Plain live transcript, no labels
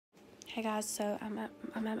Hey guys, so I'm at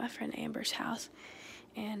my friend Amber's house,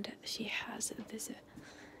 and she has a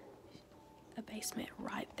basement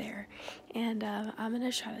right there, and I'm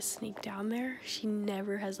gonna try to sneak down there. She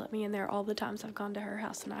never has let me in there all the times I've gone to her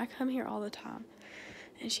house, and I come here all the time,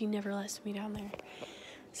 and she never lets me down there.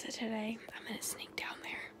 So today I'm gonna sneak down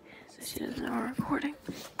there so she doesn't know we're recording.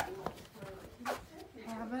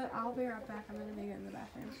 I'll be right back. I'm gonna be in the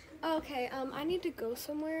bathroom. Okay, I need to go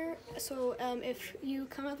somewhere, so if you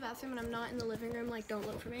come out the bathroom and I'm not in the living room, like, don't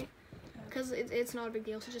look for me, because it's not a big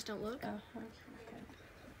deal, so just don't look. Oh, okay.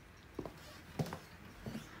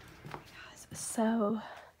 Guys, so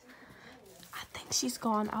I think she's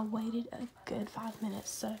gone. I waited a good 5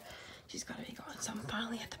 minutes, so she's gotta be gone. So I'm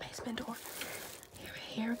finally at the basement door.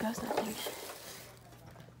 Here goes nothing.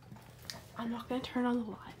 I'm not gonna turn on the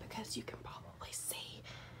light because you can probably see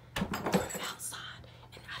outside,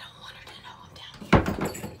 and I don't want her to know I'm down here.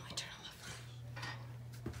 Let me turn on the phone.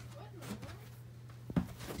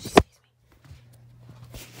 She sees me.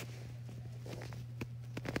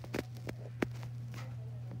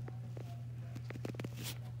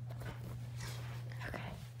 Okay.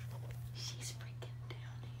 She's freaking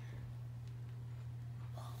down here.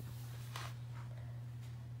 Well,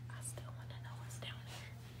 I still want to know what's down here.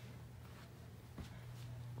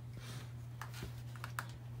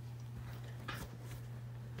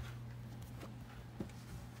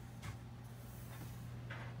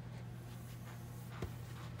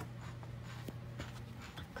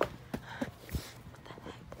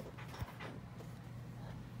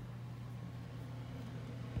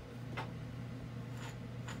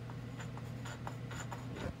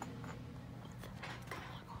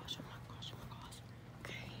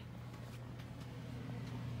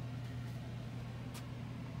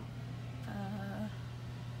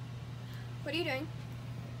 What are you doing?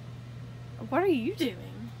 What are you doing?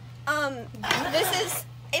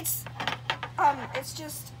 It's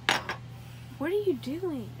just, What are you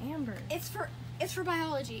doing, Amber? it's for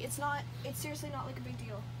biology. It's seriously not, like, a big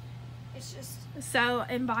deal. It's just... So,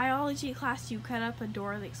 in biology class, you cut up a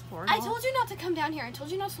Dora the Explorer doll? I told you not to come down here. I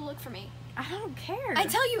told you not to look for me. I don't care. I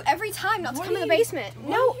tell you every time not to What come are in the you- basement. What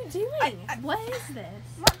No, are you doing? What is this?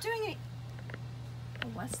 I'm not doing it.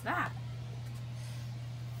 What's that?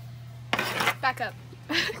 Back up.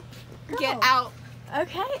 Girl. Get out.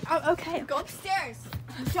 Okay. Oh, okay. Go upstairs.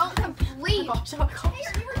 Don't complete. Oh my gosh. Hey,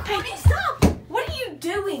 are you recording? Hey, stop! What are you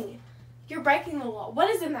doing? You're breaking the law.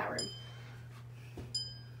 What is in that room?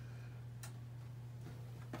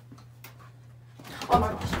 Oh my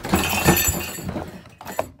gosh.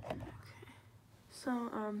 Okay. So,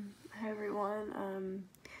 hey everyone,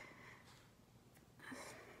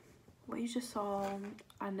 what you just saw,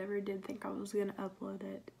 I never did think I was gonna upload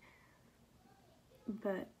it,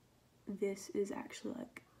 but this is actually,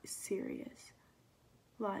 like, serious.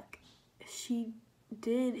 Like, she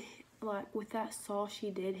did, like, with that saw,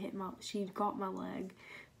 she got my leg,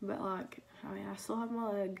 but, like, I mean, I still have my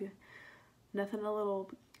leg. Nothing a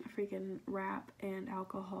little freaking rap and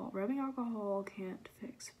rubbing alcohol can't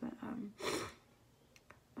fix, but, I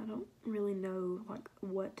don't really know, like,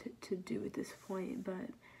 what to do at this point, but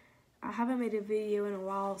I haven't made a video in a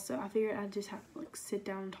while, so I figured I'd just have to, like, sit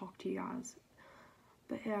down and talk to you guys.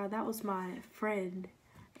 But yeah, that was my friend,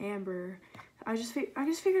 Amber. I just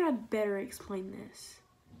figured I'd better explain this.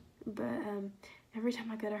 But every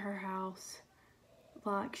time I go to her house,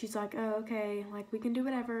 like, she's like, oh, okay, like, we can do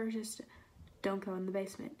whatever, just don't go in the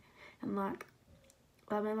basement. And, like,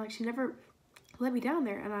 I mean, like, she never let me down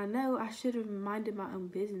there, and I know I should have minded my own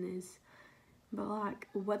business, but, like,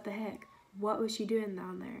 what the heck? What was she doing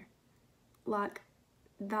down there? Like,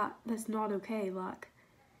 that's not okay. Like,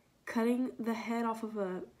 cutting the head off of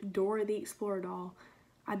a Dora the Explorer doll,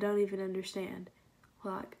 I don't even understand.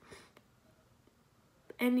 Like,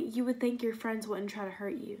 and you would think your friends wouldn't try to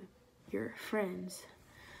hurt you. Your friends.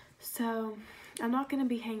 So, I'm not going to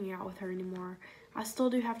be hanging out with her anymore. I still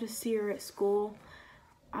do have to see her at school.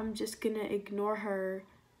 I'm just going to ignore her.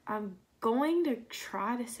 I'm going to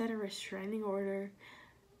try to set a restraining order.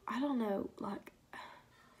 I don't know, like,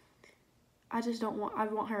 I just don't want, I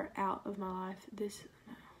want her out of my life. No.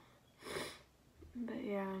 But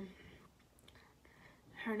yeah,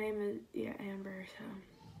 her name is, yeah, Amber, so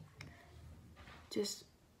just,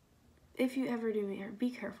 if you ever do meet her, be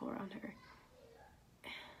careful around her.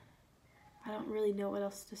 I don't really know what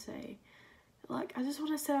else to say. Like, I just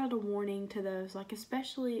want to set out a warning to those, like,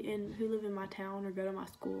 especially who live in my town or go to my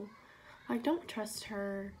school. Like, don't trust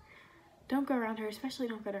her. Don't go around her, especially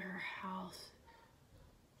don't go to her house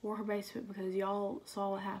or her basement, because y'all saw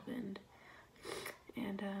what happened.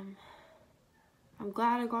 And, I'm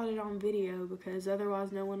glad I got it on video, because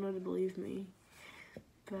otherwise no one would have believed me.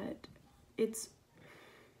 But it's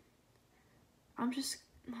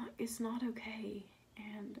not okay.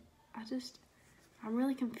 And I'm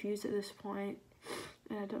really confused at this point,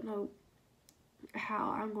 and I don't know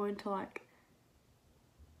how I'm going to like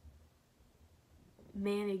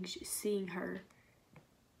manage seeing her.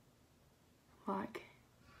 Like,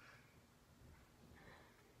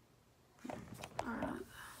 alright,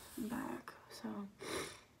 back. So,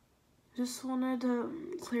 just wanted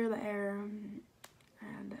to clear the air,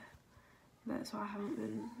 and that's why I haven't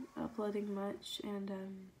been uploading much, and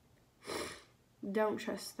don't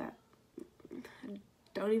trust that.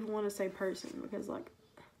 Don't even want to say person, because like,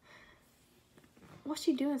 what's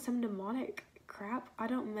she doing? Some demonic crap? I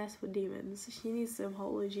don't mess with demons. She needs some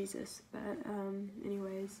holy Jesus. But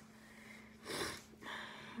anyways,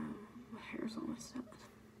 my hair's almost up.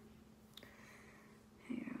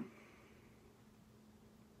 Yeah.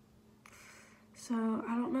 So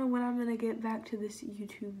I don't know when I'm gonna get back to this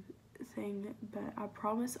YouTube thing, but I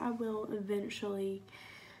promise I will eventually.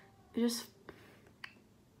 Just,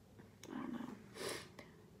 I don't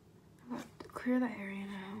know, clear the area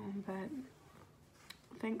now. But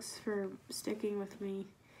thanks for sticking with me,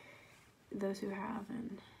 those who have,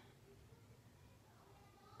 and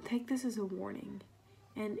take this as a warning.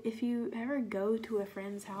 And if you ever go to a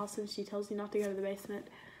friend's house and she tells you not to go to the basement,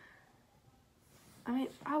 I mean,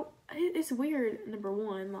 it's weird, number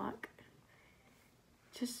one, like,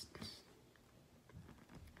 just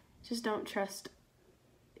don't trust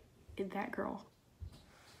that girl.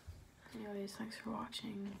 Anyways, thanks for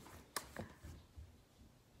watching.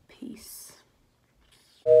 Peace.